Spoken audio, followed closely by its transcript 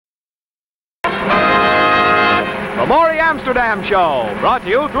Morey Amsterdam Show, brought to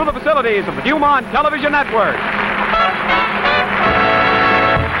you through the facilities of the DuMont Television Network.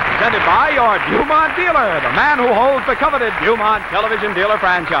 Presented by your DuMont dealer, the man who holds the coveted DuMont television dealer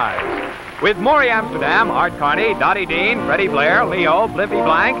franchise. With Morey Amsterdam, Art Carney, Dottie Dean, Freddie Blair, Leo, Blippy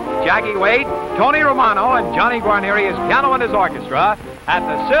Blank, Jackie Waite, Tony Romano, and Johnny Guarnieri as piano and his orchestra at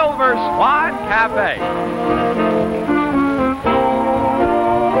the Silver Swan Cafe.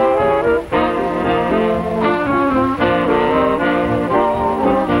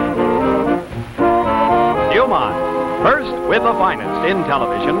 DuMont, first with the finest in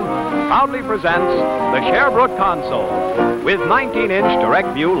television, proudly presents the Sherbrooke console. With 19-inch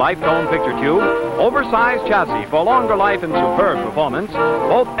direct-view life-tone picture tube, oversized chassis for longer life and superb performance,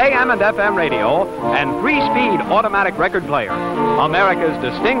 both AM and FM radio, and 3-speed automatic record player, America's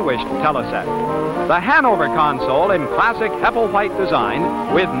distinguished teleset. The Hanover console in classic Hepple-white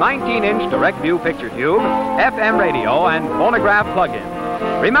design with 19-inch direct-view picture tube, FM radio, and phonograph plug-in.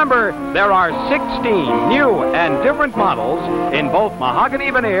 Remember, there are 16 new and different models in both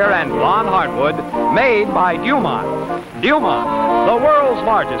mahogany veneer and blonde hardwood made by DuMont. DuMont, the world's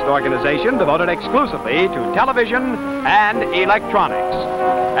largest organization devoted exclusively to television and electronics.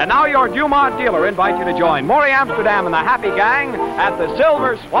 And now your DuMont dealer invites you to join Morey Amsterdam and the Happy Gang at the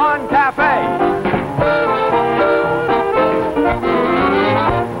Silver Swan Cafe.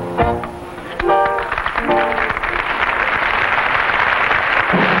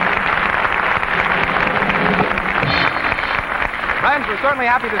 Friends, we're certainly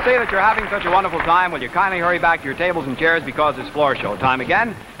happy to say that you're having such a wonderful time. Will you kindly hurry back to your tables and chairs because it's floor show time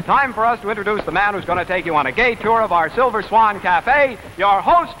again. Time for us to introduce the man who's going to take you on a gay tour of our Silver Swan Cafe, your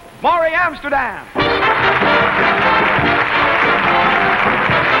host, Morey Amsterdam.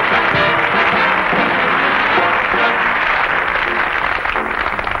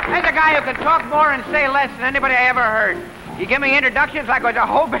 There's a guy who can talk more and say less than anybody I ever heard. You give me introductions like it's a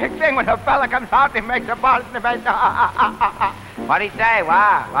whole big thing when a fella comes out and makes a buzz in the face. What'd he say?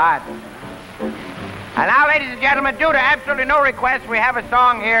 What? And now, ladies and gentlemen, due to absolutely no request, we have a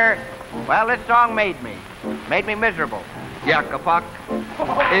song here. Well, this song made me miserable. Yakka-puck.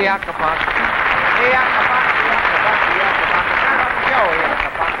 Yakka-puck. Yakka-puck.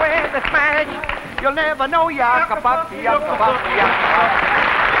 Yakka-puck. Where's the Spanish? You'll never know yakka-puck. Yakka-puck. Yakka-puck.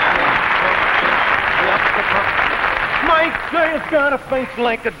 My girl's got a face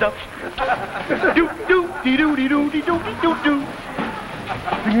like a duck. Do-do-dee-doo-dee-doo-dee-doo-dee-doo-doo.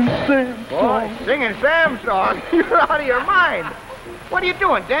 Singing Sam's song. Boy, singing Sam's song? You're out of your mind. What are you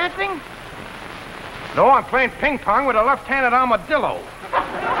doing, dancing? No, I'm playing ping pong with a left-handed armadillo.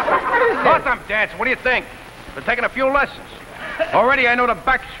 Of course I'm dancing. What do you think? Been taking a few lessons. Already I know the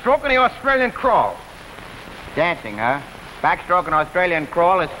backstroke and the Australian crawl. Dancing, huh? Backstroke and Australian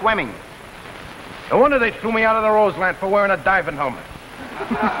crawl is swimming. No wonder they threw me out of the Roseland for wearing a diving helmet.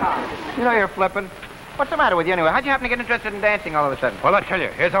 You know you're flipping. What's the matter with you anyway? How'd you happen to get interested in dancing all of a sudden? Well, I'll tell you.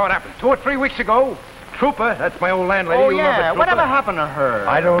 Here's how it happened. 2 or 3 weeks ago, Trooper, that's my old landlady. Oh, you remember yeah. Trooper? Whatever happened to her?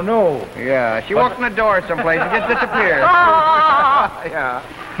 I don't know. Yeah, she walked in the door someplace and just disappeared. Yeah.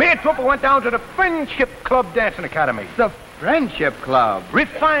 Me and Trooper went down to the Friendship Club Dancing Academy. The Friendship Club?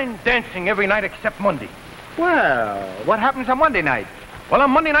 Refined dancing every night except Monday. Well, what happens on Monday night? Well,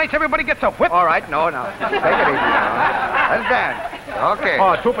 on Monday nights, everybody gets a whip. All right, no. Take it easy now. Let's dance. Okay.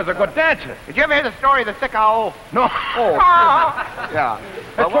 Oh, Trooper's a good dancer. Did you ever hear the story of the sick owl? No. Oh. Yeah.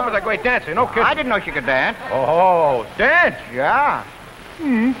 That Trooper's a great dancer, no kidding. I didn't know she could dance. Oh, dance? Yeah.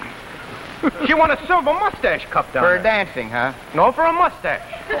 She won a silver mustache cup down For there. dancing, huh? No, for a mustache.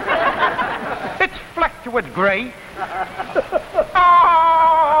 It's flecked with gray.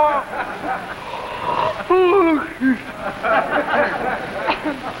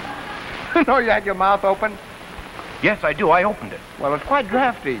 No, you had your mouth open? Yes, I do. I opened it. Well, it's quite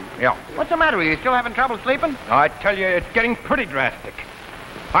drafty. Yeah. What's the matter with you? Still having trouble sleeping? I tell you, it's getting pretty drastic.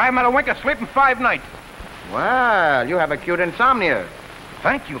 I haven't had a wink of sleep in 5 nights. Well, you have acute insomnia.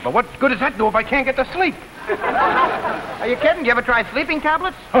 Thank you, but what good does that do if I can't get to sleep? Are you kidding? Did you ever try sleeping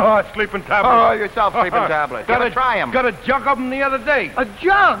tablets? Oh, sleeping tablets. Oh, yourself sleeping tablets. Gotta try them. Got a jug of them the other day. A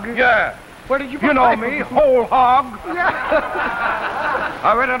jug? Yeah. Where did you You know me, whole hog. Yeah.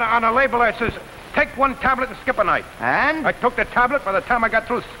 I read on a label that says, take 1 tablet and skip a night. And? I took the tablet. By the time I got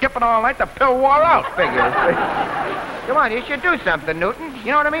through skipping all night, the pill wore out. Figures. Come on, you should do something, Newton.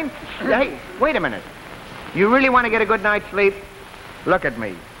 You know what I mean? Hey, wait a minute. You really want to get a good night's sleep? Look at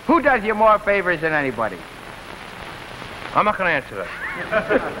me. Who does you more favors than anybody? I'm not going to answer that.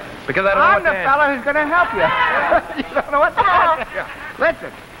 Because I don't know I'm what the to fella who's going to help you. You don't know what to answer.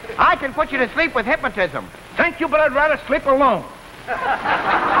 Listen, I can put you to sleep with hypnotism. Thank you, but I'd rather sleep alone.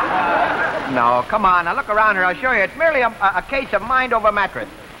 No, come on. Now, look around here. I'll show you. It's merely a case of mind over mattress.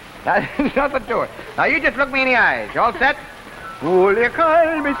 There's nothing to it. Now, you just look me in the eyes. You all set? Look at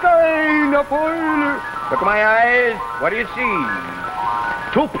my eyes. What do you see?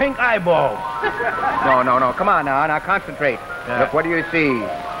 2 pink eyeballs. No. Come on now. Now, concentrate. Yeah. Look, what do you see?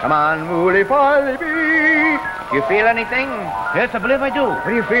 Come on. You feel anything? Yes, I believe I do. What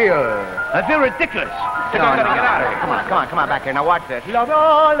do you feel? I feel ridiculous. I think No, I gotta no. get out of here. Come on back here. Now, watch this. What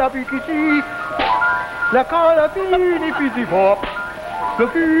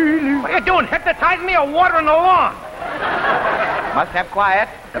What are you doing? Hypnotizing me or watering the lawn? Must have quiet.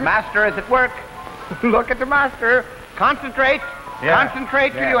 The master is at work. Look at the master. Concentrate. Yeah.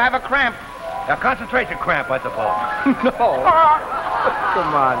 Concentrate till Yeah. you have a cramp. A concentration cramp, I suppose. No.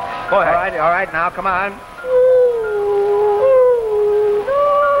 Come on. Go ahead. All right. Now, come on.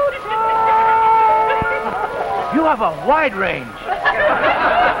 You have a wide range.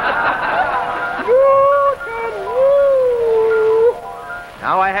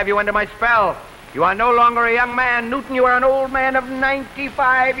 Now I have you under my spell. You are no longer a young man, Newton. You are an old man of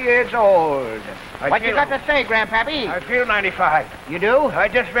 95 years old. What you got to say, Grandpappy? I feel 95. You do? I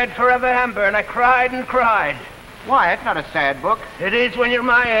just read Forever Amber, and I cried and cried. Why, it's not a sad book. It is when you're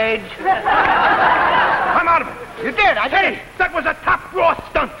my age. I'm out of it. You did. I did. Hey, that was a top drawer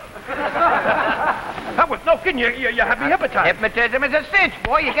stunt. That was no kidding. You had me hypnotized. Hypnotism is a cinch,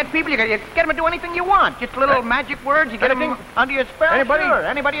 boy. You get people, you get them to do anything you want. Just little magic words. You get them under your spell. Anybody? Sure,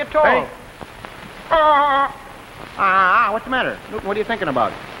 anybody at all. Hey. What's the matter? Newton, what are you thinking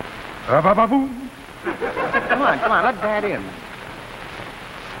about? Come on, let Dad in.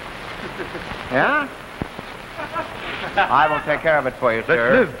 Yeah? I will take care of it for you,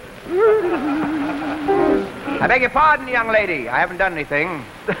 sir. Let's live. I beg your pardon, young lady. I haven't done anything.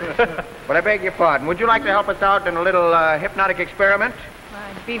 But I beg your pardon. Would you like to help us out in a little hypnotic experiment?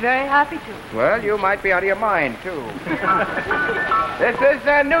 I'd be very happy to. Well, you might be out of your mind, too. This is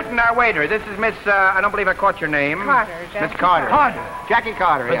Newton, our waiter. This is Miss, I don't believe I caught your name. Carter, Miss Jackie Carter. Carter. Jackie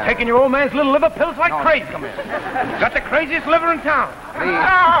Carter, Been yeah. taking your old man's little liver pills like No, crazy. come here. Got the craziest liver in town.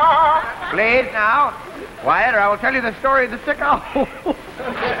 Please, now. Quiet, or I will tell you the story of the sick owl.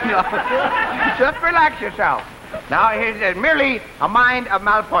 No. Just relax yourself. Now, here's merely a mind of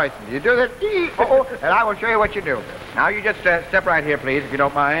malpoison. You do this, and I will show you what you do. Now, you just step right here, please, if you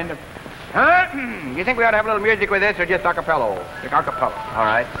don't mind. You think we ought to have a little music with this, or just a cappella? A cappella. All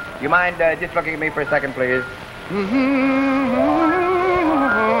right. You mind just looking at me for a second, please?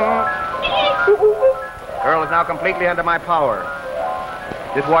 Girl is now completely under my power.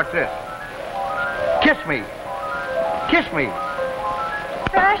 Just watch this. Kiss me. Kiss me.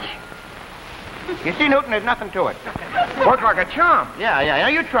 Fresh? You see, Newton, there's nothing to it. Work like a charm. Yeah. Now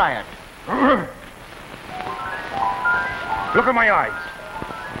you try it. Look at my eyes.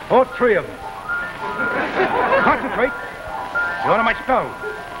 All 3 of them. Concentrate. You're under my spell.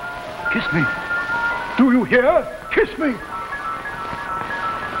 Kiss me. Do you hear? Kiss me.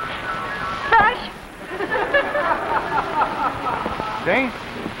 Fresh? See?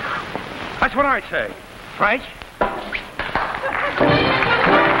 That's what I say. Fresh?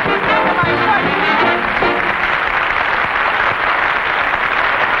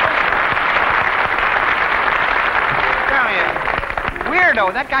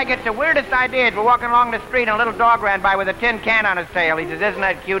 Weirdo. That guy gets the weirdest ideas. We're walking along the street and a little dog ran by with a tin can on his tail. He says, isn't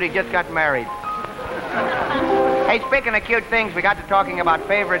that cute? He just got married. Hey, speaking of cute things, we got to talking about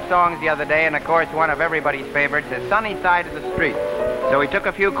favorite songs the other day, and of course one of everybody's favorites is Sunny Side of the Street. So we took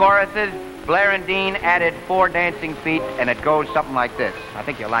a few choruses, Blair and Dean added 4 dancing feet, and it goes something like this. I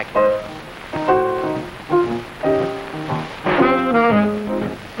think you'll like it.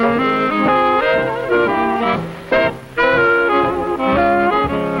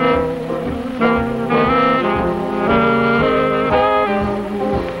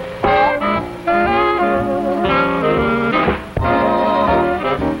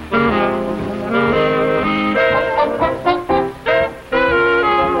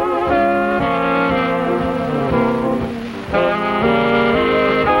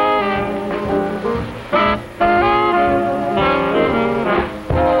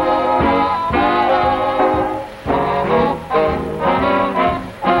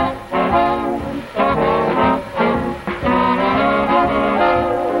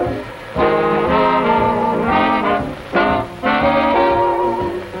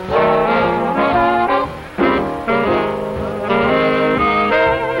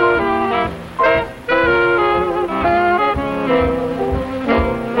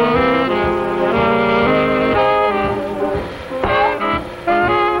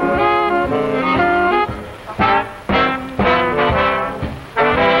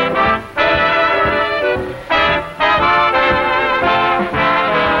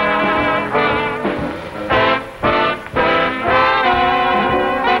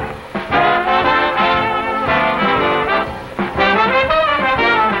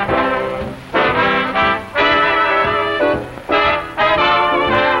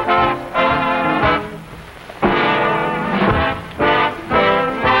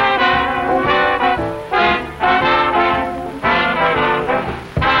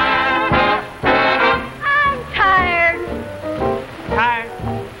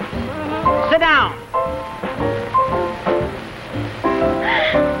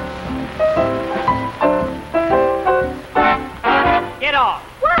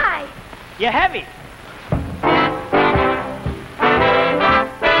 You're heavy.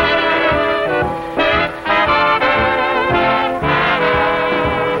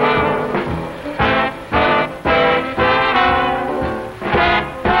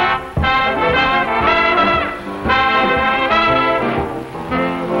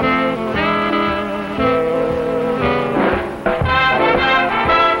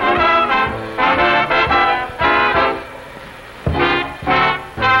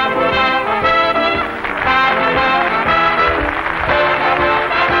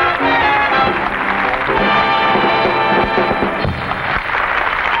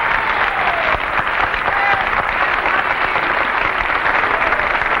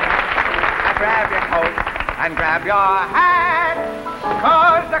 And grab your hat,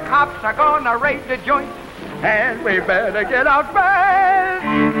 'cause the cops are gonna raid the joint, and we better get out fast.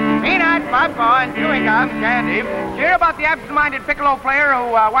 Peanut, popcorn, chewing gum, candy. Did you hear about the absent-minded piccolo player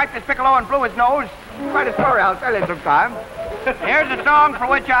who wiped his piccolo and blew his nose? Quite a story. I'll tell you sometime. Here's a song for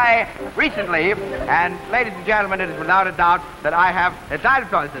which I recently, and ladies and gentlemen, it is without a doubt that I have decided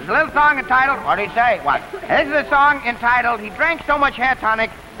for this. It's a little song entitled, what do you say? What? This is a song entitled, He Drank So Much Hair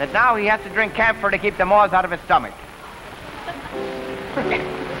Tonic that Now He Has to Drink Camphor to Keep the moors out of his stomach.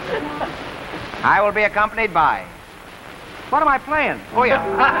 I will be accompanied by... What am I playing? Oh, yeah.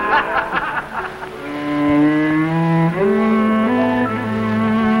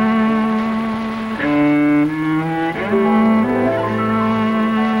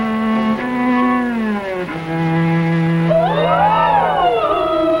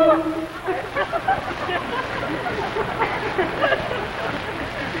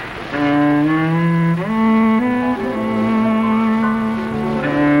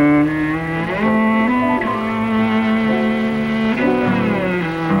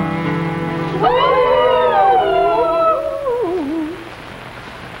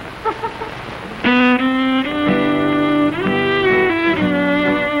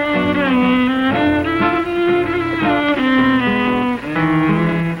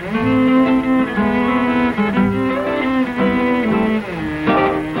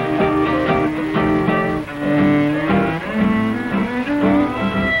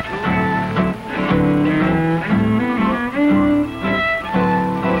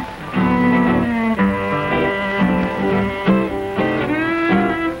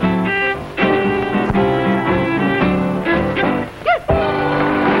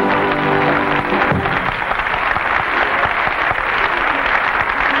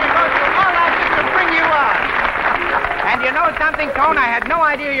 Tone, I had no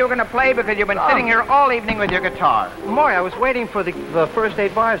idea you were going to play because you've been sitting here all evening with your guitar. Morey, I was waiting for the first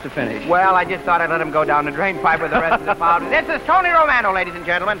 8 bars to finish. Well, I just thought I'd let him go down the drain pipe with the rest of the powder. This is Tony Romano, ladies and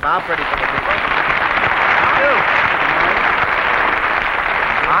gentlemen. Bow pretty for the people.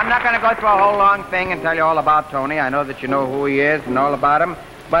 I'm not going to go through a whole long thing and tell you all about Tony. I know that you know who he is and all about him.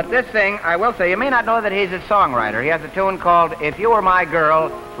 But this thing, I will say, you may not know that he's a songwriter. He has a tune called If You Were My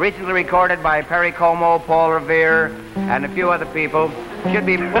Girl, recently recorded by Perry Como, Paul Revere, and a few other people. Should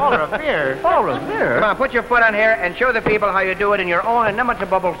be Paul Revere. Paul Revere? Come on, put your foot on here and show the people how you do it in your own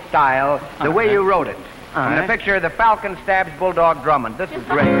inimitable style, the way you wrote it. In the picture, the Falcon stabs Bulldog Drummond. This is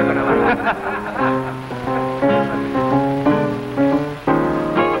great. You're going to like it.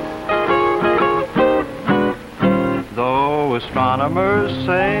 Though astronomers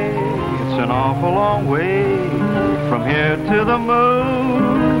say it's an awful long way from here to the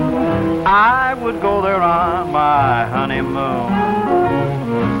moon, I would go there on my honeymoon.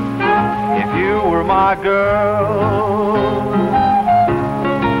 If you were my girl,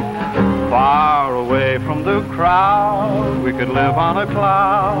 far away from the crowd, we could live on a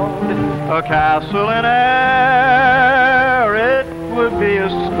cloud, a castle in air. It would be a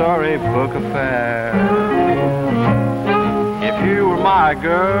storybook affair. If you were my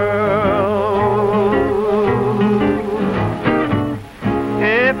girl,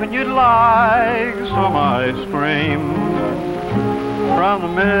 if you'd like some ice cream from the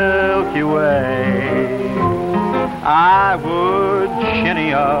Milky Way, I would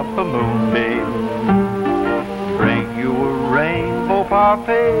shinny up a moonbeam, bring you a rainbow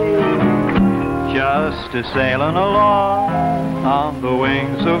parfait, just a sailing along on the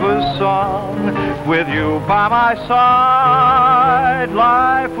wings of a song. With you by my side,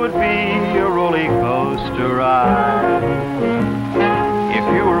 life would be a roller coaster ride. If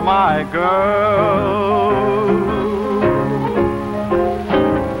you were my girl.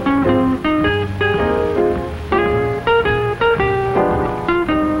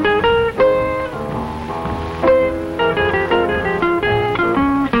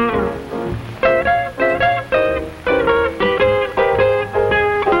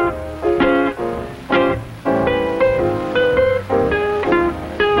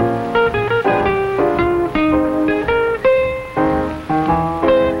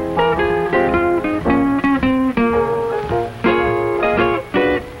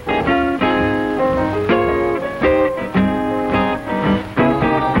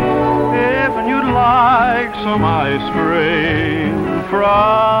 spring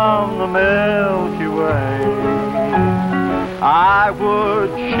from the Milky Way. I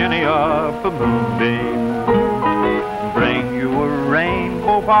would shinny up a moonbeam, bring you a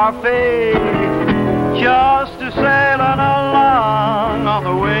rainbow parfait, just to sailing along on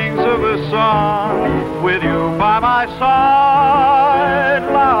the wings of a song. With you by my side,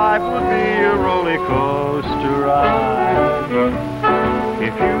 life would be a roller coaster ride.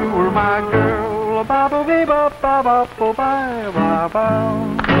 If you were my girl, ba ba ba ba ba ba ba ba ba.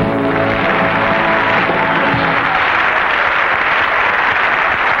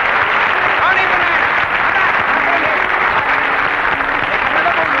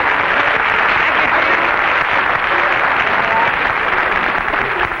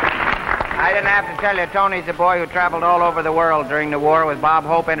 I didn't have to tell you, Tony's a boy who traveled all over the world during the war with Bob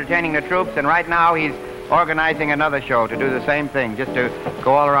Hope entertaining the troops, and right now he's organizing another show to do the same thing, just to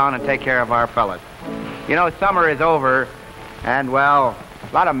go all around and take care of our fellas. You know, summer is over, and, well,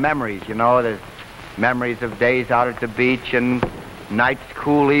 a lot of memories, you know. There's memories of days out at the beach and nights,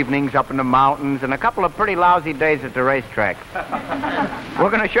 cool evenings up in the mountains, and a couple of pretty lousy days at the racetrack. We're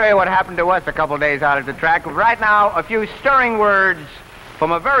going to show you what happened to us a couple of days out at the track. Right now, a few stirring words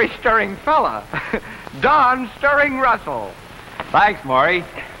from a very stirring fella, Don Stirring Russell. Thanks, Morey.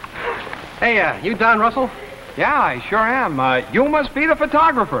 Hey, you Don Russell? Yeah, I sure am. You must be the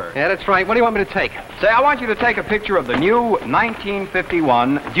photographer. Yeah, that's right. What do you want me to take? Say, I want you to take a picture of the new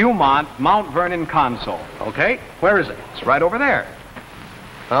 1951 DuMont Mount Vernon console. Okay. Where is it? It's right over there.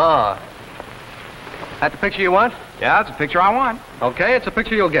 Oh. That the picture you want? Yeah, it's a picture I want. Okay, it's a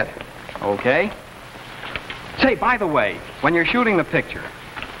picture you'll get. Okay. Say, by the way, when you're shooting the picture,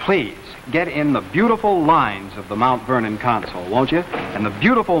 please get in the beautiful lines of the Mount Vernon console, won't you? And the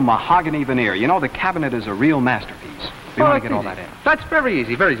beautiful mahogany veneer. You know, the cabinet is a real masterpiece. We want to get all that in. That's very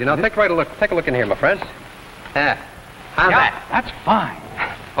easy, very easy. Now, take a look. Take a look in here, my friend. How's that? That's fine.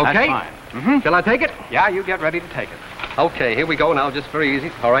 Okay? That's fine. Mm-hmm. Shall I take it? Yeah, you get ready to take it. Okay, here we go now. Just very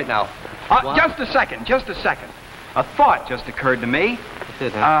easy. All right, now. Just a second. A thought just occurred to me. What's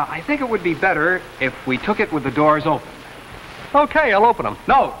it, huh? I think it would be better if we took it with the doors open. Okay, I'll open them.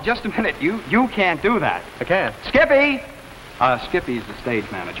 No, just a minute. You can't do that. I can. Skippy! Skippy's the stage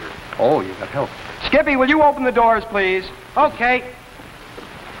manager. Oh, you got help. Skippy, will you open the doors, please? Okay.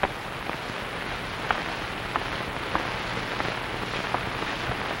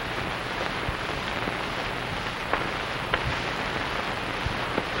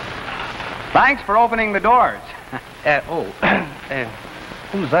 Thanks for opening the doors.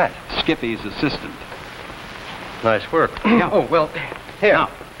 Who's that? Skippy's assistant. Nice work. Yeah. Oh, well, here. Now.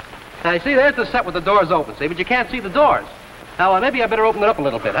 Now, you see, there's the set with the doors open, see, but you can't see the doors. Now, maybe I better open it up a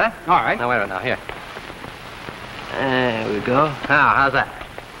little bit, huh? All right. Now, wait a minute, now, here. There we go. Now, how's that?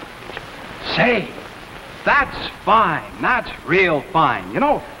 Say, that's fine. That's real fine. You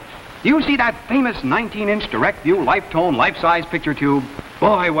know, you see that famous 19-inch direct view, life-tone, life-size picture tube?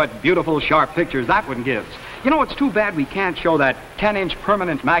 Boy, what beautiful, sharp pictures that one gives. You know, it's too bad we can't show that 10-inch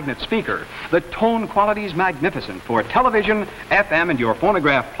permanent magnet speaker. The tone quality's magnificent for television, FM, and your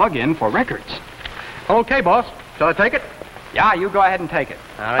phonograph plug-in for records. Okay, boss. Shall I take it? Yeah, you go ahead and take it.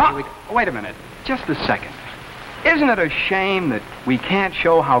 All right, here we... Wait a minute. Just a second. Isn't it a shame that we can't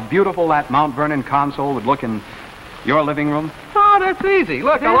show how beautiful that Mount Vernon console would look in your living room? Oh, that's easy.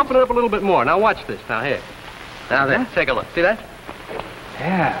 Look, I'll open it up a little bit more. Now, watch this. Now, here. Now, there. Take a look. See that?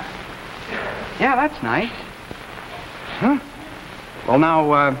 Yeah. Yeah, that's nice. Huh? Well,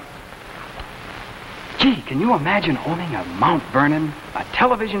 now, gee, can you imagine owning a Mount Vernon, a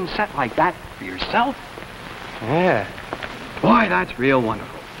television set like that for yourself? Yeah. Boy, that's real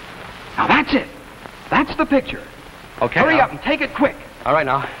wonderful. Now, that's it. That's the picture. Okay. Hurry now. up and take it quick. All right,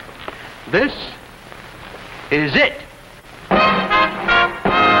 now. This is it.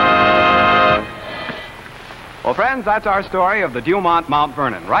 Well, friends, that's our story of the DuMont Mount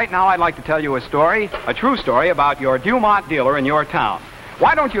Vernon. Right now, I'd like to tell you a story, a true story about your DuMont dealer in your town.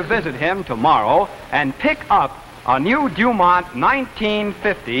 Why don't you visit him tomorrow and pick up a new DuMont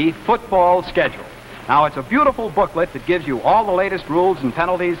 1950 football schedule? Now, it's a beautiful booklet that gives you all the latest rules and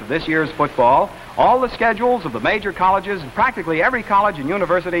penalties of this year's football, all the schedules of the major colleges, and practically every college and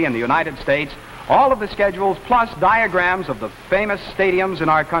university in the United States, all of the schedules, plus diagrams of the famous stadiums in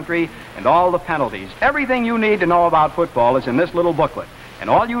our country, and all the penalties. Everything you need to know about football is in this little booklet. And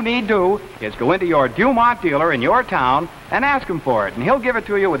all you need do is go into your DuMont dealer in your town and ask him for it, and he'll give it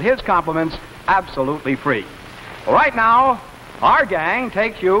to you with his compliments absolutely free. Well, right now, our gang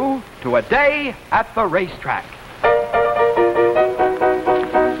takes you to a day at the racetrack.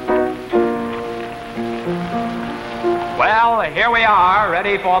 Well, here we are,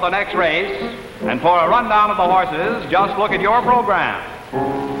 ready for the next race. And for a rundown of the horses, just look at your program.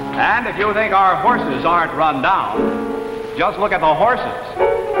 And if you think our horses aren't run down, just look at the horses.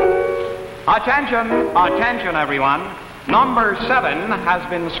 Attention, attention, everyone. Number 7 has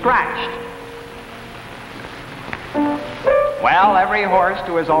been scratched. Well, every horse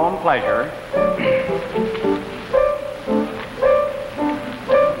to his own pleasure.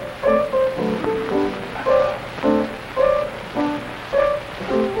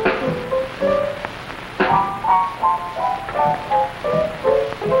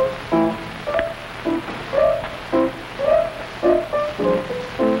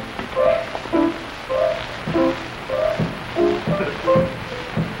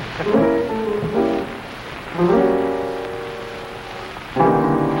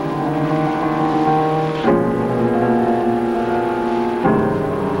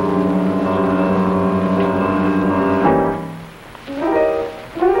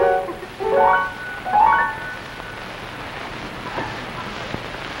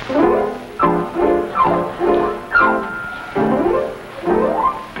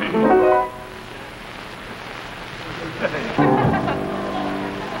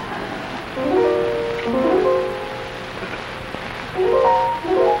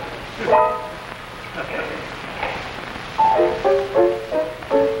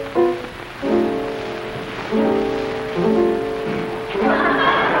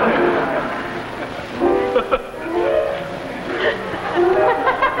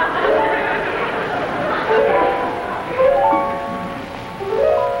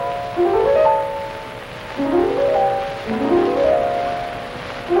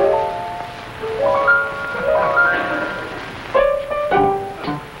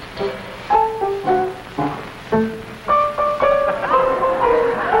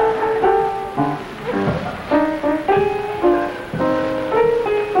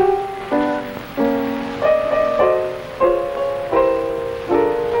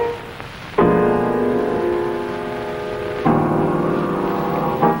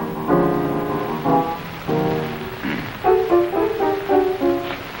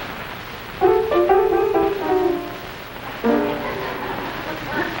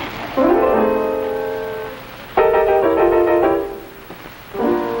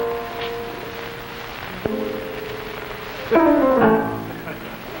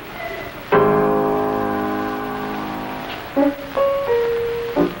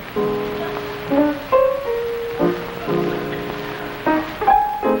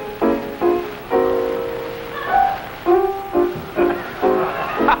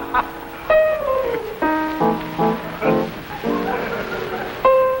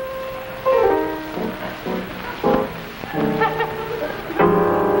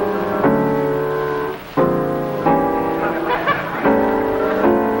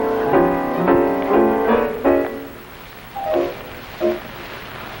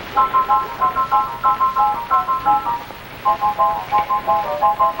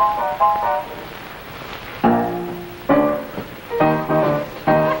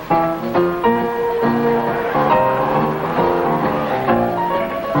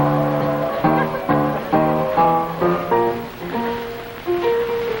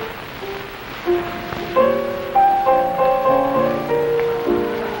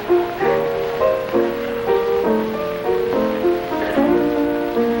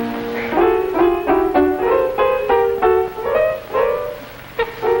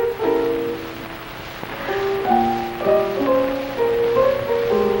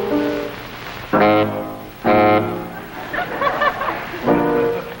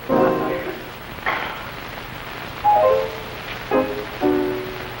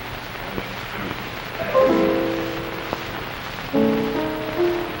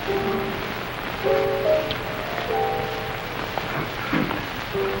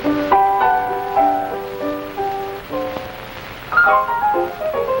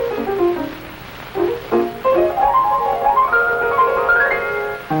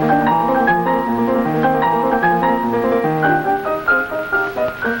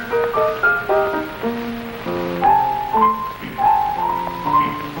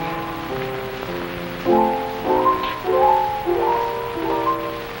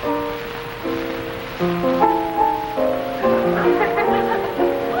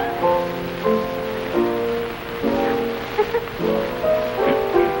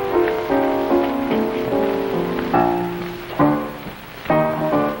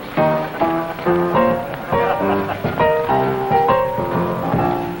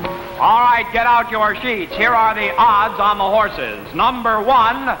 Get out your sheets. Here are the odds on the horses. Number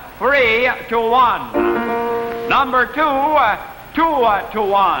 1, 3 to 1. Number 2, 2 to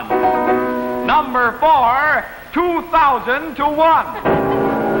 1. Number 4, 2,000 to 1.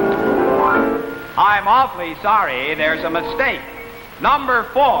 I'm awfully sorry, there's a mistake. Number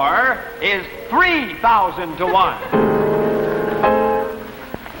 4 is 3,000 to 1.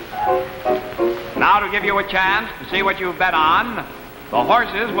 Now to give you a chance to see what you've bet on, the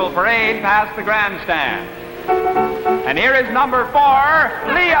horses will parade past the grandstand. And here is number 4,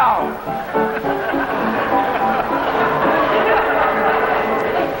 Leo.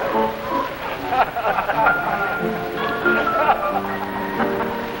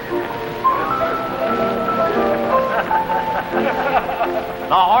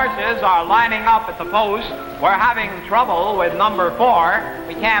 The horses are lining up at the post. We're having trouble with number 4.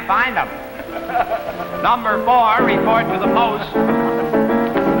 We can't find them. Number 4, report to the post.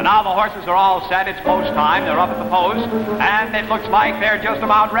 And now the horses are all set. It's post time. They're up at the post. And it looks like they're just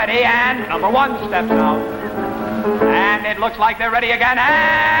about ready. And number 1 steps out. And it looks like they're ready again.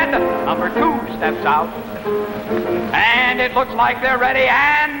 And number 2 steps out. And it looks like they're ready.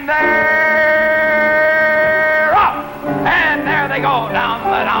 And they're up. And there they go, down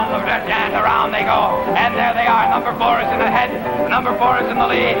the stretch, and around they go. And there they are. Number 4 is in the head. Number 4 is in the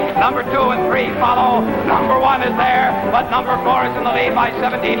lead. Number 2 and 3 follow. Number 1 is there, but number 4 is in the lead by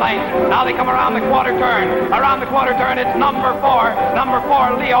 17 lengths. Now they come around the quarter turn. Around the quarter turn, it's number 4. Number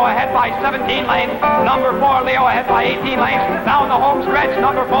 4, Leo ahead by 17 lengths. Number 4, Leo ahead by 18 lengths. Now in the home stretch,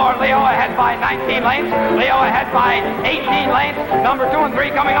 number 4, Leo ahead by 19 lengths. Leo ahead by 18 lengths. Number 2 and 3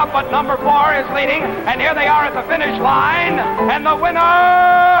 coming up, but number 4 is leading. And here they are at the finish line. And the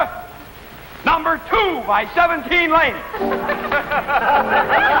winner, number 2 by 17 lengths.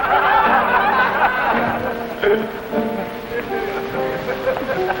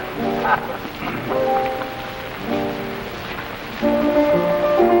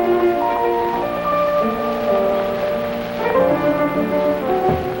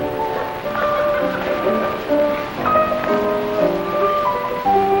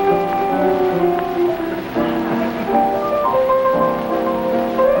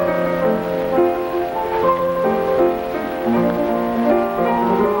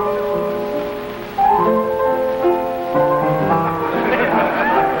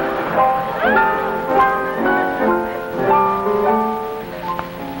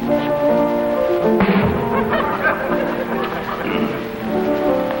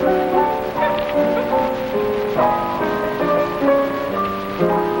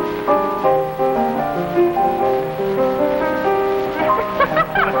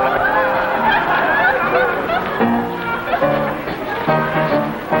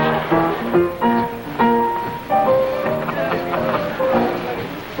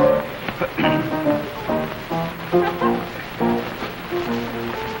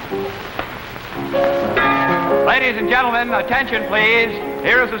 Ladies and gentlemen, attention please.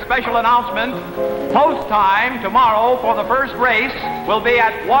 Here is a special announcement. Post time tomorrow for the first race will be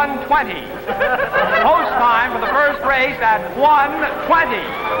at 1:20. Post time for the first race at 1:20.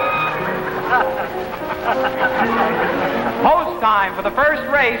 Post time for the first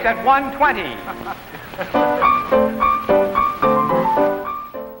race at 1:20.